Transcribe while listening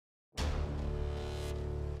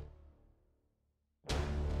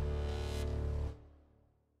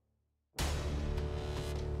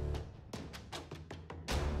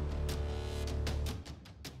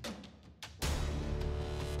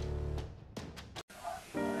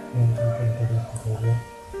Welcome to the tutorial.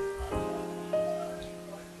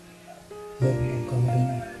 Here we are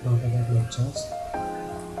covering AutoCAD lectures.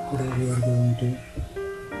 Today we are going to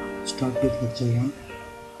start with lecture 1,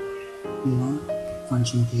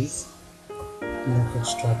 non-function keys. Let's get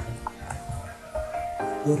started.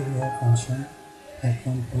 Here we have function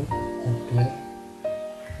F1 to F12.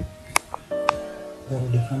 There are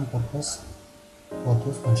different purpose for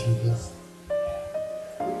those function keys.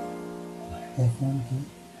 F1 key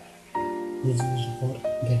is used for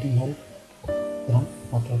getting help from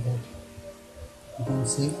AutoCAD. You can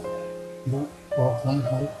see the offline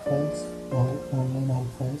help files or online help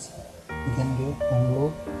files. You can get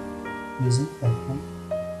download using F1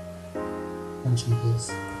 function keys.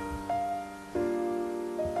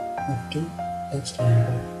 F2 text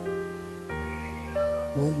editor.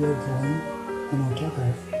 While you are drawing in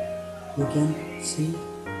AutoCAD, you can see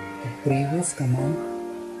the previous command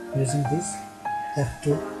using this F2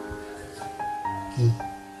 key.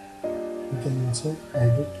 You can also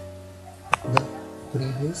edit the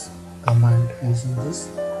previous command using this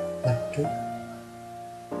F2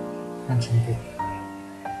 function key.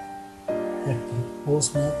 F3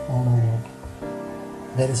 OSNAP on or out.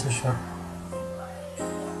 There is a short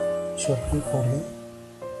key for the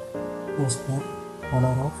OSNAP on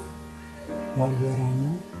or off. While we are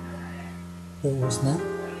on the OSNAP,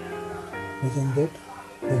 we can get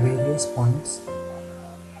the various points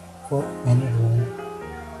for any drawing.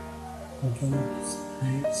 You can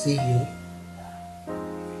see here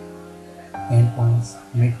endpoints,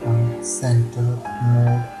 midpoint, center,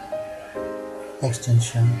 node,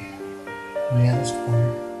 extension, nearest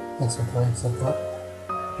point, etc. etc.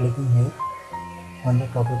 Clicking here on the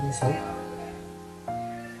properties of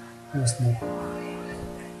OSNAP.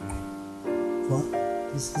 For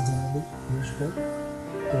this is generally used for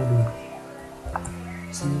 2D.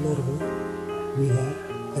 Similar way, we have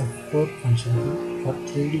F4 function key for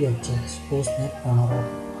 3D objects, OSNAP on or off.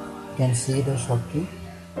 You can see the shortcut,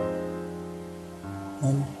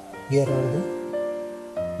 and here are the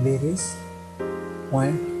various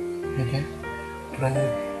points you can drag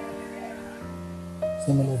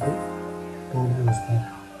similar to 2D OSNAP.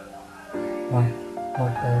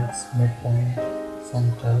 Vertex, midpoint,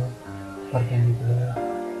 center, perpendicular,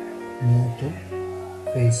 near to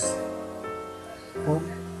face. For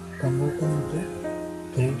converting into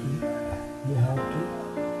 3D, you have to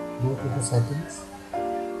go to the settings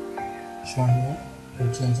shown here to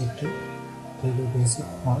change it to 3D basic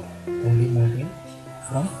or 3D model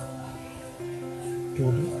from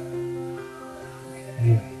 2D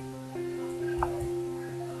view.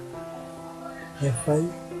 F5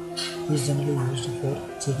 is generally used for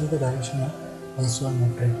changing the direction of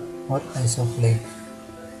isometric or isoplane.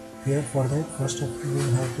 Here for that, first of all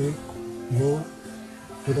we have to go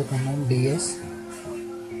to the command ds.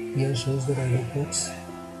 Here shows the dialog box.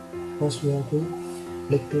 First we have to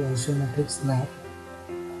click to isometric snap,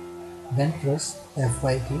 then press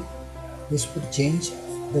F5 key. This will change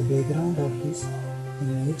the background of this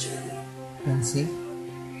image. You can see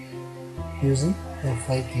using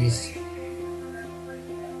F5 keys.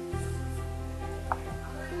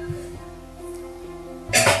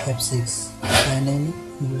 F6 dynamic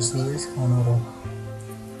UCS on or off.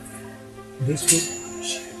 This will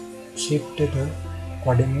shift the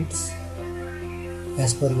coordinates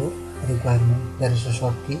as per your requirement. There is a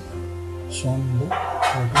short key shown in the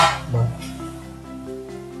bottom bar.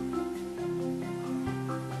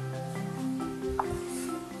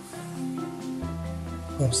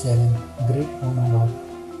 F7 grid on or off.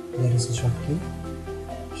 There is a short key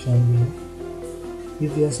shown below.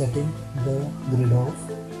 If we are setting the grid off,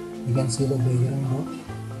 you can see the background of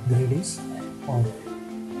grid is off.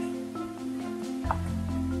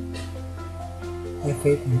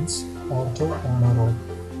 F8 means ortho on or off.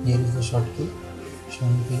 Here is the short key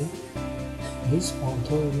shown here. This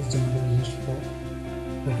ortho is generally used for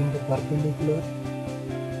getting the perpendicular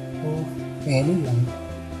of any line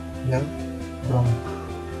you have drawn.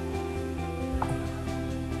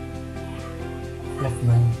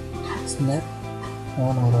 F9 snap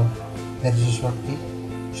on or off. There is a short key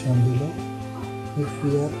shown below. If we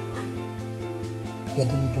are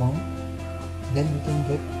getting it on, then we can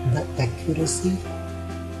get the accuracy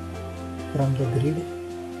from the grid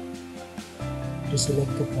to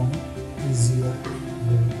select the point easier,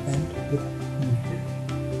 and with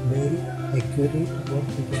very accurate work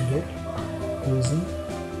we can get using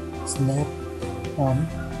snap on.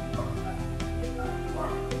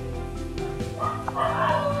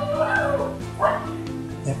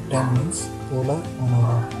 F10 means polar on or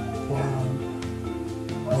off. Polar on.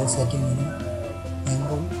 We are setting an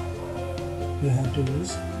angle, you have to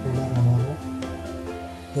use polar on or off.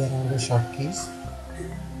 Here are the shortkeys.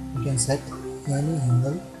 You can set any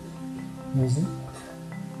angle using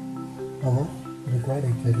our required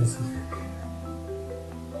accuracy.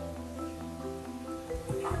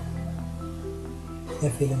 A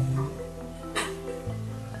filament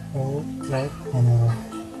or track an arrow.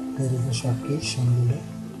 There is a shortcut shown below.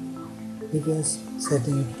 If you are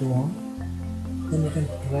setting it to on, then you can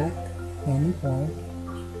track any point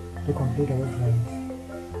to complete our drawing.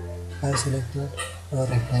 I have selected a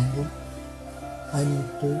rectangle. I need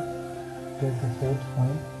to get the fourth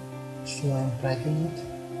point, so I am tracking it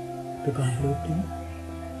to completing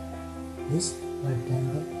this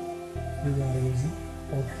rectangle. We are using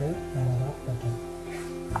portrait camera button.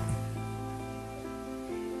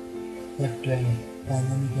 F12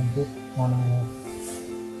 dynamic input on or off.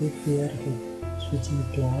 If we are switching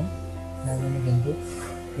it to on, dynamic input,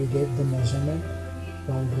 we get the measurement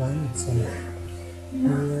while drawing itself. We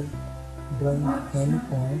are drawing any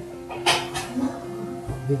point,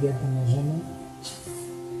 we get the measurement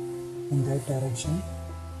in that direction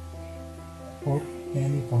for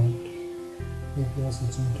any point. If we are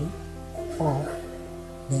switching to off,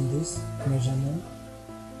 then this measurement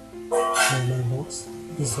label box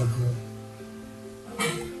disappears.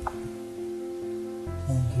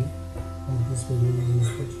 Thank you. Hope this video is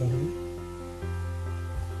useful for you.